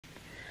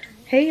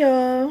Hey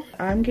y'all,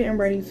 I'm getting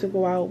ready to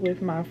go out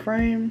with my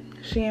friend.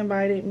 She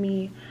invited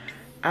me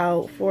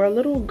out for a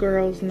little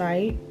girls'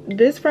 night.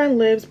 This friend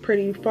lives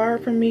pretty far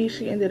from me.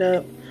 She ended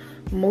up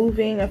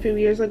moving a few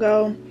years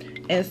ago,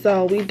 and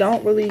so we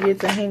don't really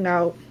get to hang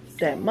out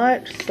that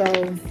much. So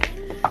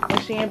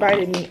when she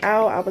invited me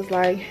out, I was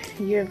like,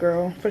 yeah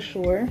girl, for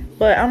sure.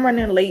 But I'm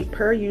running late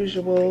per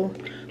usual.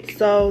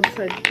 So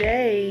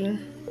today,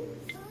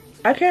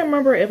 I can't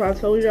remember if I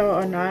told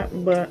y'all or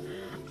not, but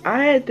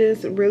I had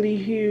this really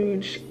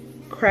huge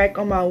crack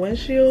on my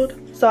windshield.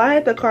 So I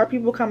had the car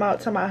people come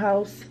out to my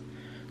house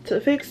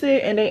to fix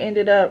it, and they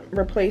ended up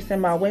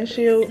replacing my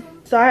windshield.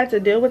 So I had to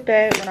deal with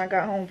that when I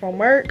got home from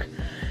work.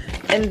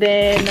 And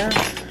then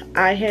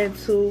I had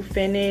to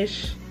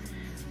finish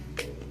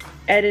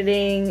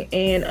editing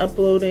and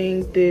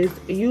uploading this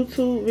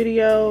YouTube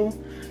video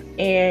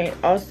and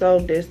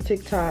also this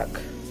TikTok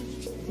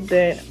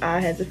that I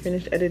had to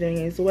finish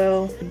editing as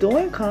well.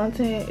 Doing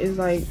content is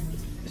like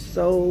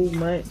so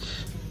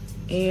much,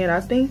 and I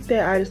think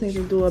that I just need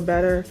to do a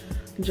better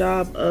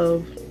job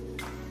of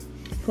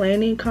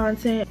planning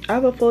content. I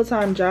have a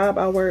full-time job.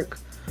 I work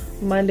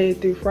Monday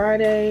through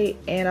Friday,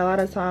 and a lot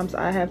of times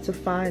I have to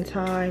find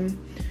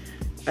time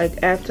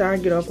like after I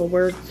get off of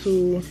work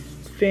to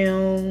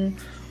film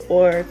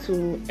or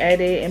to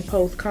edit and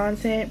post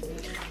content.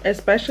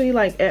 Especially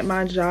like at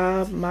my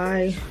job,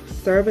 my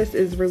service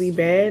is really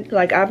bad.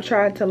 Like I've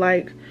tried to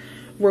like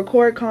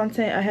record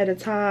content ahead of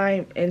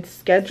time and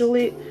schedule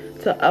it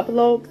to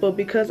upload, but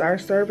because our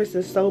service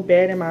is so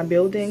bad in my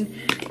building,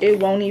 it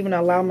won't even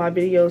allow my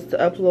videos to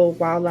upload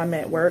while I'm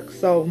at work.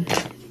 So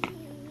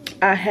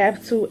I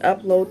have to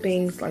upload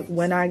things like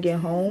when I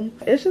get home.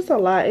 It's just a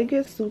lot. It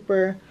gets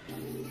super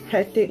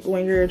hectic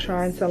when you're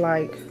trying to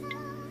like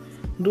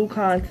do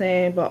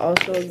content, but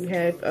also you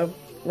have a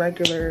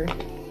regular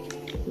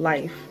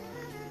life.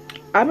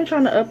 I've been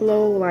trying to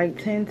upload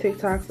like 10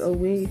 TikToks a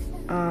week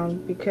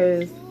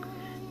because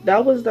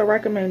that was the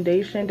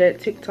recommendation that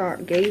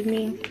TikTok gave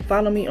me.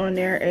 Follow me on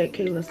there at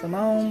Kayla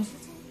Simone.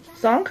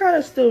 So I'm kind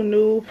of still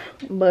new,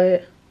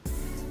 but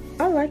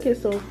I like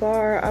it so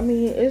far. I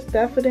mean, it's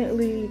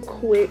definitely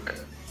quick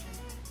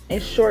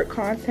and short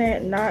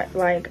content, not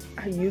like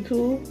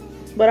YouTube.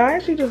 But I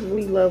actually just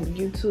really love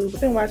YouTube.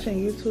 I've been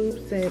watching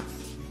YouTube since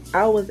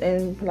I was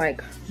in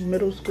like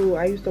middle school.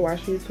 I used to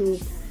watch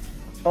YouTube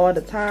all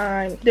the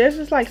time. There's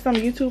just like some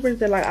YouTubers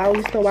that like I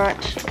used to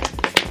watch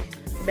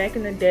back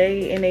in the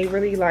day, and they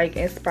really like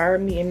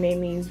inspired me and made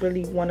me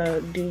really want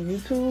to do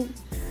YouTube.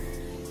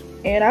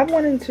 And I've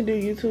wanted to do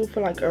YouTube for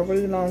like a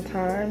really long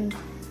time,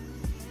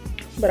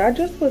 but I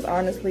just was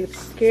honestly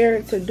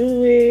scared to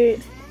do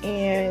it.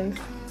 And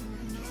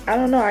I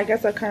don't know, I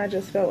guess I kind of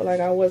just felt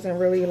like I wasn't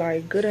really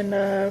like good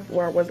enough,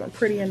 or I wasn't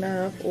pretty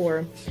enough,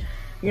 or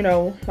you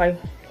know, like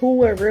who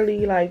would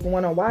really like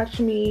want to watch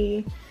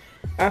me.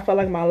 I felt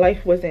like my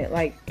life wasn't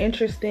like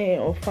interesting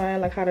or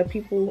fun like how the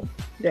people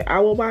that I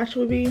would watch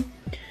would be.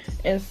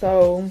 And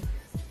so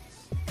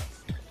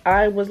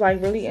I was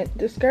like really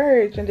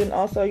discouraged. And then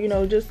also, you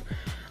know, just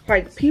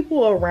like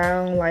people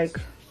around, like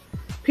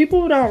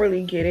people don't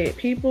really get it.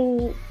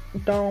 People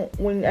don't,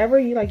 whenever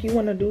you like you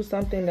want to do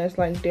something that's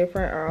like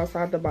different or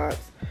outside the box,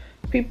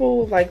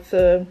 people like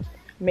to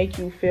make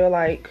you feel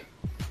like,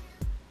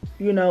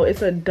 you know,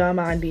 it's a dumb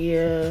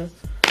idea,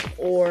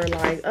 or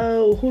like,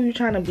 oh, who you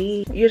trying to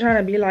be? You're trying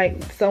to be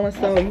like so and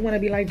so. You want to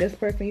be like this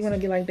person, you want to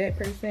be like that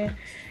person.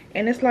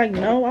 And it's like,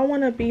 no, I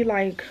want to be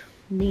like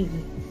me,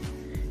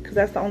 because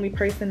that's the only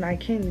person I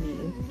can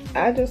be.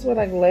 I just would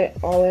like let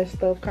all that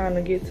stuff kind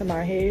of get to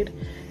my head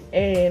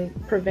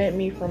and prevent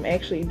me from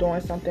actually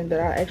doing something that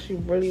I actually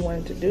really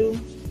wanted to do.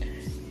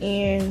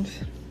 And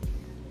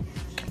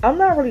I'm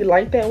not really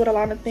like that with a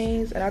lot of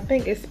things. And I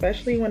think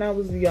especially when I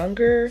was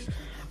younger,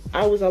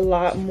 I was a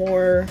lot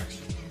more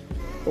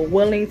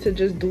willing to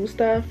just do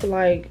stuff.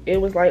 Like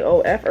it was like,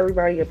 oh, F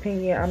everybody's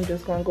opinion, I'm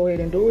just gonna go ahead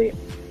and do it.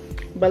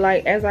 But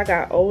like as I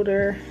got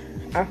older,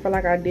 I feel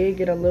like I did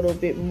get a little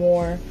bit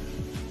more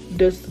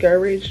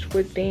discouraged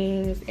with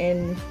things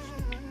and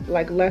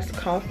like less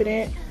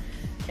confident.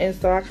 And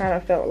so I kind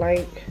of felt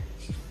like,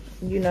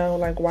 you know,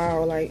 like,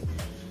 wow, like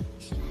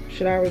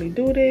should I really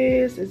do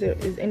this?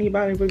 Is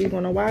anybody really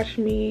gonna watch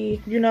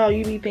me? You know,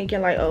 you be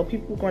thinking like, oh,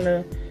 people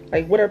gonna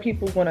like, what are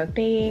people gonna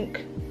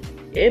think?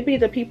 It'd be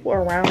the people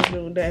around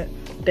you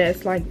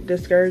that's like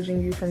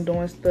discouraging you from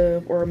doing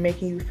stuff or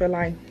making you feel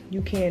like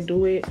you can't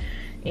do it.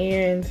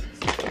 And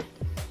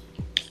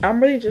I'm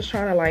really just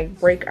trying to like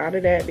break out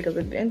of that, because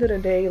at the end of the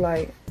day,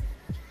 like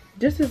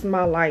this is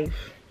my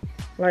life.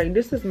 Like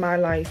this is my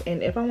life,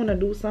 and if I want to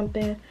do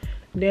something,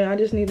 then I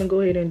just need to go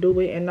ahead and do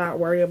it and not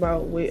worry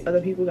about what other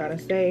people gotta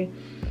say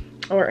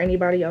or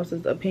anybody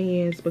else's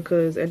opinions,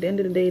 because at the end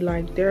of the day,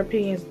 like their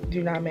opinions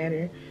do not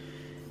matter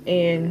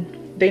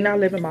and they not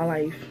living my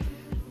life.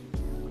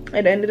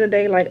 At the end of the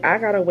day, like I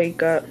gotta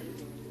wake up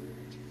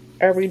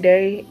every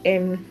day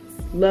and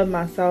love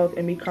myself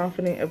and be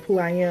confident of who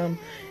I am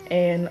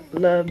and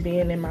love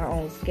being in my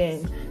own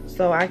skin.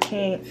 So I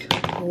can't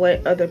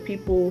let other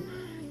people,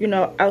 you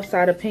know,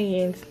 outside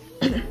opinions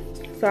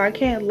so I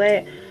can't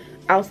let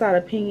outside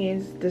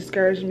opinions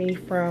discourage me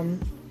from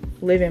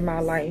living my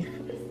life,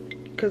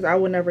 because I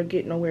would never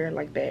get nowhere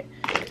like that.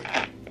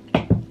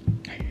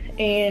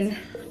 And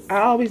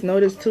I always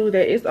notice too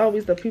that it's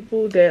always the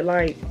people that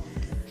like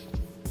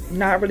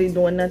not really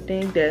doing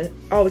nothing that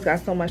always got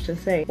so much to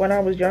say. When I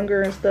was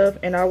younger and stuff,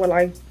 and I would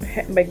like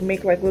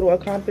make like little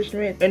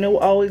accomplishments, and it would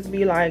always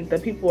be like the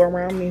people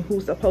around me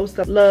who's supposed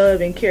to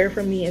love and care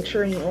for me and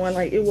cheer me on,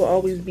 like it will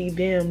always be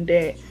them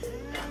that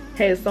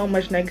had so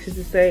much negative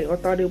to say, or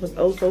thought it was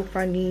oh so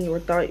funny, or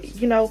thought,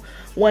 you know,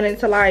 wanted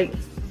to like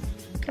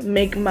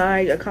make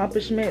my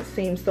accomplishments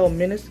seem so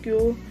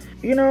minuscule.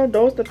 You know,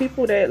 those the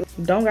people that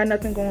don't got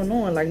nothing going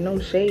on, like no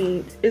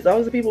shade. It's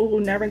always the people who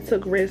never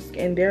took risk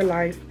in their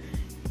life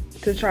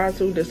to try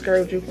to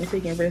discourage you from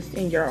taking risks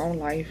in your own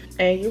life.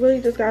 And you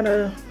really just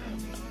gotta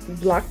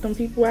block them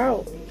people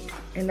out.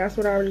 And that's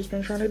what I've just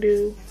been trying to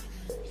do,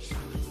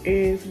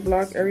 is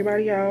block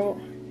everybody out.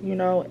 You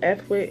know,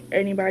 F what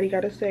anybody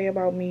gotta say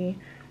about me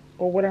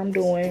or what I'm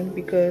doing,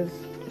 because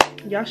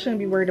y'all shouldn't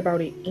be worried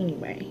about it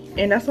anyway.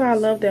 And that's why I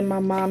love that my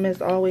mom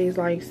is always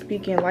like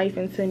speaking life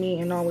into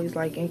me and always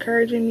like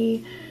encouraging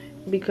me,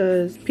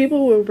 because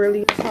people will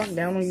really talk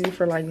down on you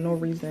for like no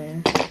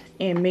reason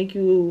and make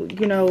you,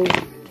 you know,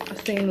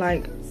 seem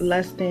like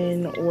less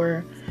than,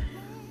 or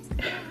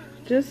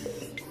just,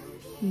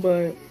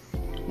 but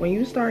when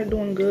you start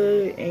doing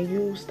good and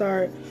you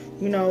start,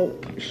 you know,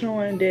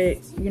 showing that,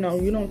 you know,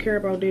 you don't care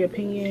about their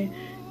opinion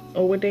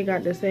or what they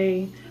got to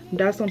say,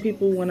 that's when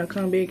people want to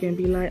come back and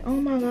be like,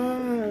 oh my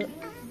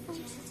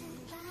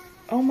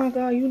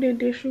god, you did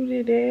this, you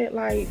did that,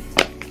 like,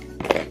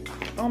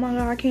 oh my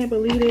god, I can't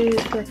believe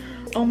this, or,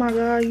 oh my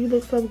god, you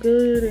look so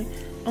good, and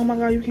oh my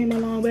god, you came a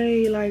long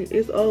way. Like,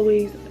 it's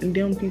always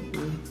them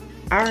people.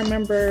 I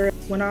remember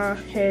when I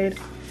had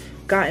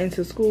got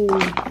into school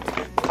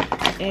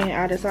and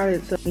I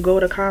decided to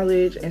go to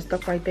college and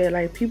stuff like that,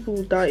 like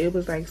people thought it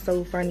was like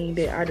so funny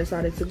that I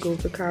decided to go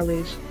to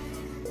college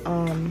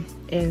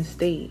in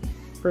state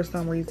for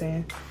some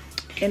reason.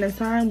 In a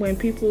time when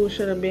people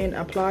should have been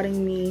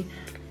applauding me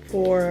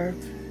for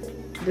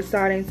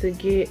deciding to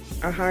get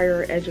a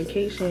higher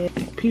education,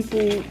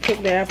 people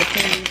took the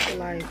opportunity to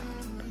like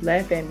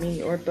laugh at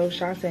me or throw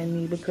shots at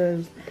me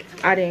because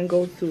I didn't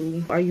go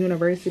to a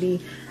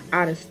university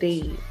out of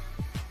state.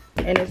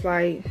 And it's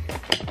like,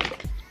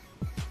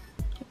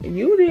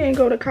 you didn't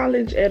go to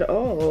college at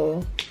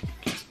all.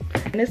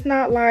 And it's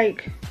not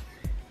like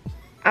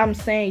I'm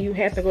saying you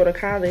have to go to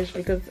college,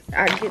 because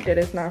I get that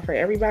it's not for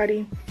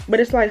everybody, but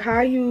it's like,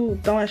 how you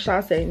throwing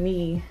shots at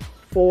me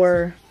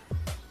for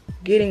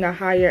getting a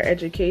higher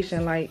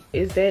education? Like,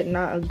 is that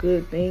not a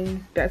good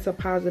thing? That's a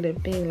positive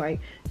thing. Like,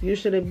 you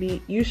should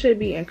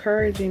be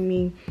encouraging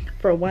me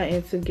for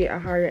wanting to get a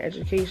higher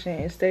education.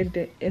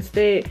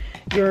 Instead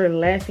you're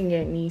laughing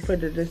at me for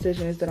the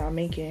decisions that I'm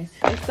making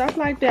and stuff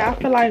like that. I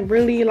feel like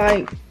really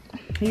like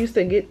used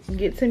to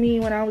get to me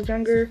when I was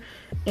younger,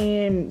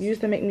 and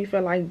used to make me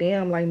feel like,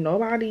 damn, like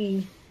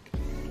nobody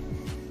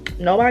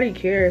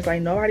cares,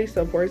 like nobody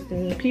supports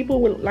me.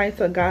 People would like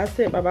to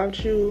gossip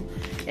about you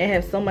and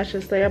have so much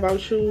to say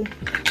about you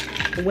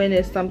when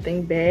it's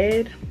something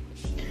bad,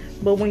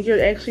 but when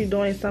you're actually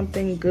doing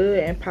something good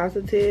and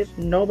positive,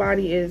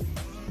 nobody is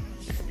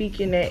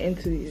speaking that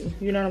into you.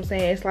 You know what I'm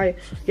saying? It's like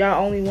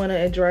y'all only want to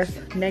address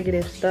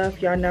negative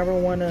stuff. Y'all never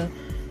want to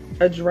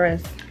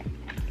address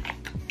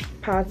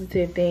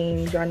positive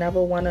things. Y'all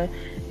never want to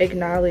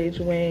acknowledge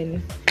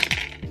when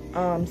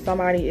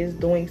somebody is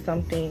doing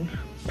something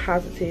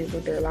positive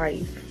with their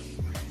life.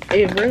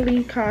 It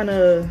really kind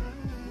of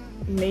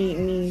made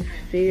me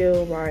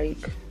feel like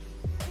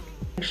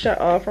shut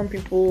off from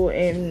people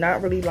and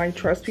not really like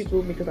trust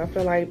people, because I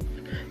feel like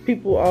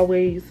people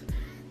always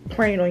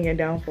preying on your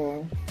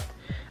downfall.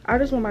 I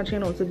just want my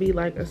channel to be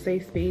like a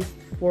safe space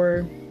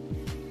for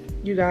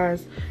you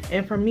guys,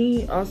 and for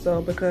me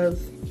also,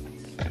 because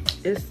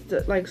it's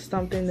like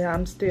something that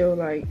I'm still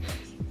like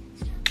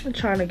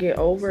trying to get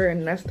over,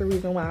 and that's the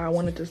reason why I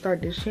wanted to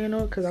start this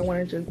channel, because I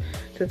wanted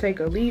to take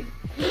a leap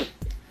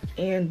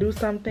and do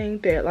something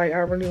that like I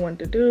really want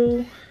to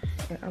do.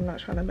 And I'm not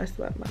trying to mess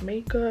up my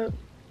makeup,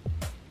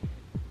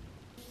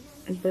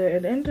 but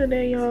at the end of the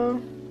day,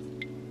 y'all,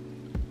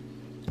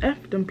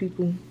 F them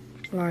people.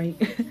 Like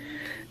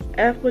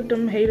F what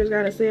them haters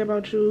gotta say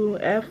about you,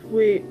 F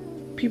what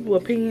people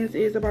opinions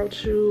is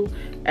about you,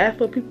 F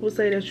what people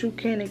say that you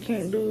can and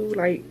can't do.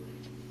 Like,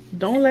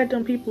 don't let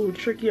them people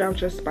trick you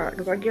out your spot,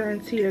 because I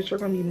guarantee that you're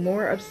gonna be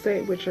more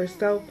upset with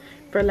yourself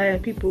for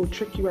letting people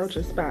trick you out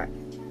your spot.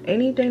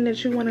 Anything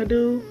that you want to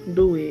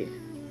do it.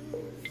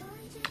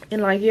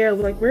 And like, yeah,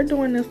 like we're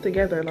doing this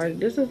together. Like,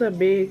 this is a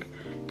big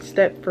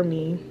step for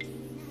me,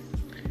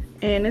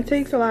 and it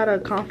takes a lot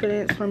of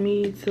confidence for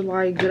me to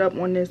like get up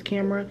on this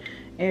camera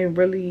and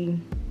really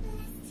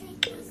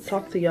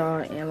talk to y'all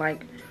and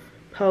like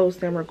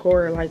post and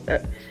record. Like,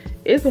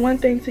 it's one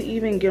thing to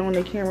even get on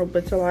the camera,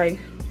 but to like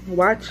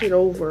watch it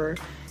over,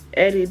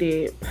 edit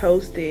it,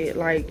 post it,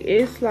 like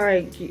it's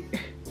like,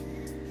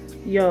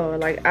 yo,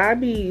 like I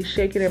be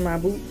shaking in my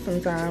boots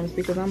sometimes,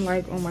 because I'm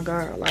like, oh my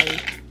god,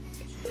 like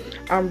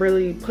I'm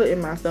really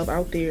putting myself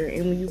out there.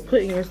 And when you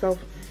putting yourself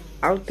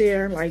out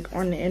there, like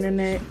on the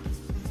internet,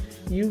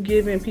 you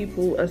giving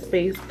people a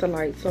space to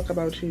like talk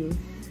about you.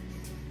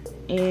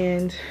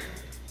 And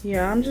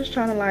yeah, I'm just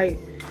trying to like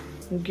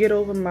get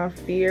over my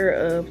fear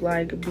of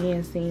like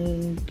being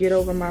seen, get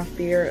over my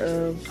fear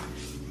of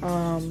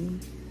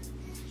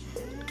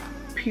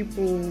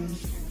people,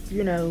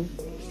 you know,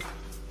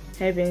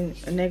 having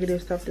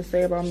negative stuff to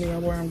say about me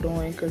and what I'm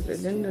doing. Because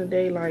at the end of the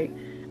day, like,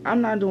 I'm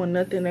not doing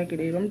nothing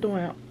negative. I'm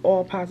doing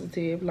all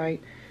positive.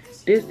 Like,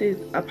 this is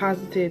a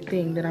positive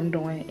thing that I'm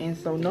doing, and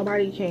so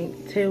nobody can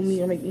tell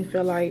me or make me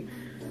feel like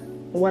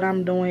what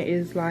I'm doing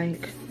is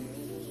like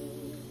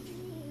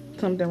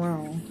something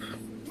wrong.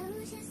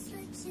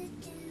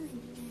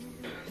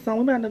 So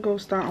I'm about to go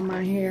start on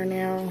my hair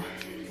now.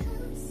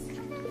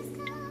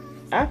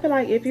 I feel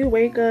like if you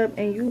wake up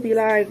and you be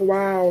like,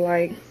 wow,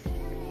 like,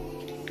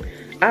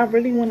 I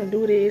really want to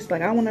do this,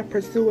 like I want to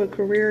pursue a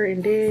career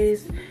in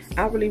this,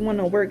 I really want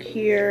to work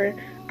here,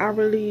 I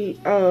really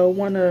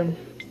want to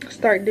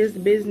start this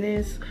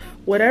business,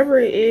 whatever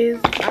it is,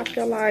 I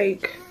feel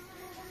like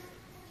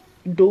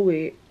do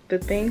it. The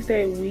things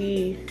that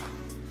we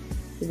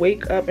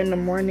wake up in the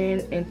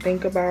morning and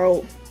think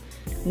about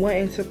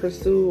wanting to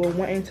pursue or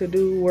wanting to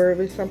do, or if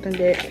it's something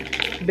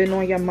that's been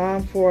on your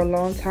mind for a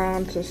long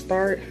time to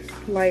start,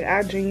 like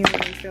I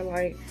genuinely feel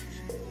like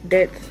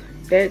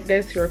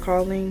that's your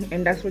calling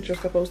and that's what you're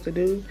supposed to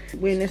do.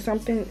 When it's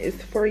something is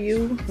for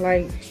you,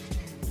 like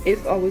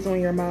it's always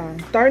on your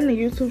mind. Starting a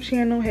YouTube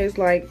channel has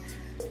like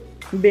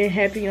been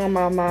heavy on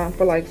my mind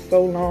for like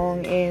so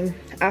long, and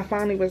I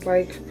finally was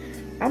like,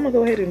 I'm gonna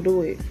go ahead and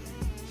do it.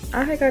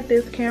 I had got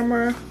this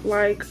camera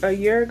like a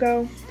year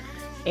ago,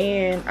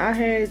 and I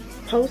had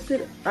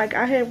posted, like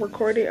I had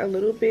recorded a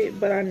little bit,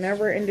 but I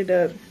never ended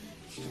up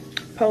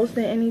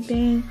posting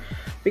anything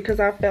because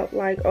I felt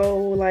like, oh,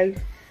 like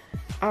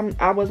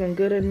I wasn't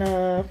good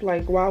enough.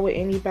 Like, why would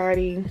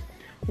anybody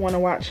want to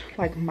watch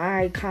like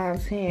my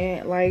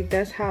content? Like,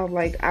 that's how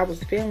like I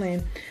was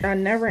feeling. I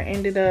never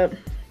ended up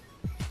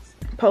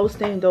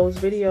posting those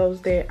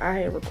videos that I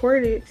had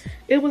recorded.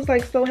 It was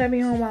like so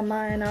heavy on my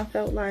mind. I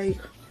felt like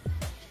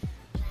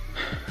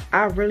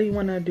I really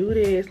want to do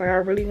this, like I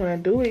really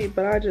want to do it,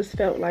 but I just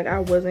felt like I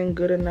wasn't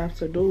good enough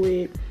to do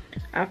it.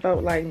 I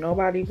felt like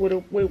nobody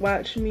would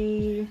watch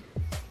me.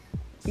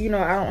 You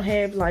know, I don't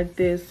have like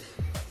this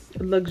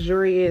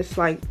luxurious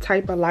like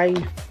type of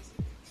life,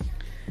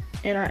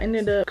 and I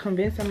ended up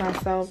convincing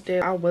myself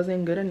that I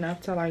wasn't good enough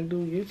to like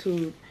do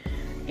YouTube,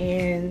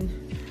 and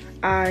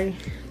I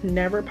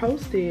never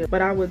posted.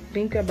 But I would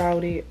think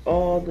about it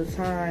all the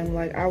time.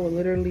 Like I would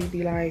literally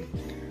be like,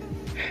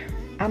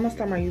 I'm gonna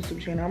start my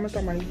YouTube channel, I'm gonna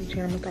start my YouTube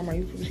channel, I'm gonna start my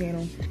YouTube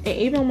channel. And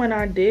even when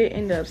I did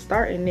end up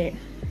starting it,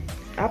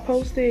 I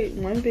posted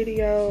one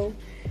video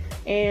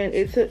and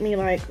it took me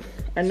like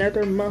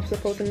another month to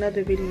post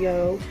another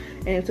video,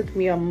 and it took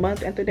me a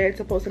month after that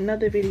to post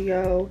another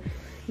video.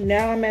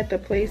 Now I'm at the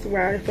place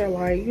where I feel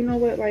like, you know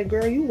what, like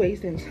girl, you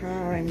wasting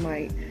time,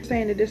 like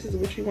saying that this is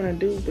what you want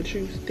to do, but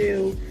you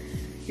still,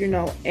 you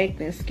know,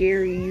 acting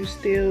scary, you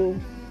still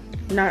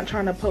not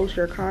trying to post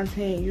your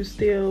content, you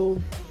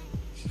still,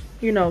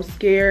 you know,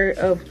 scared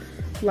of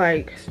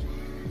like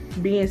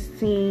being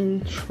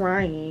seen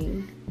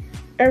trying.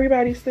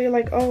 Everybody say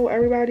like, oh,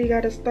 everybody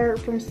gotta start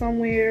from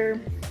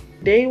somewhere.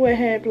 They would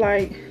have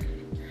like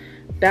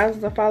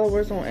thousands of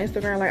followers on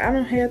Instagram. Like I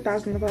don't have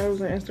thousands of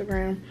followers on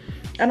Instagram.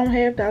 I don't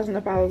have thousands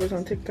of followers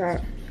on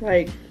TikTok.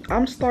 Like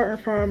I'm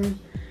starting from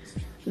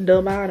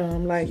the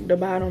bottom, like the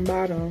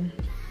bottom.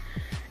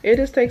 It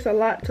just takes a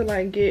lot to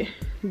like get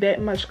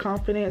that much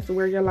confidence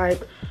where you're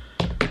like,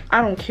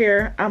 I don't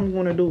care, I'm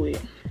gonna do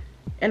it.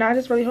 And I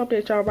just really hope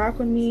that y'all rock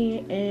with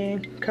me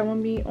and come with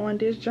me on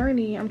this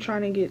journey. I'm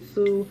trying to get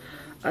to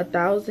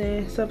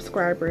 1,000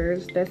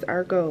 subscribers. That's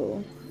our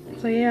goal.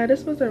 So yeah,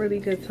 this was a really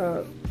good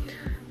talk,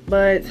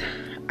 but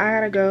I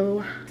gotta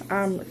go.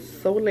 I'm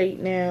so late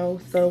now,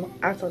 so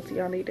I'll talk to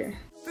y'all later.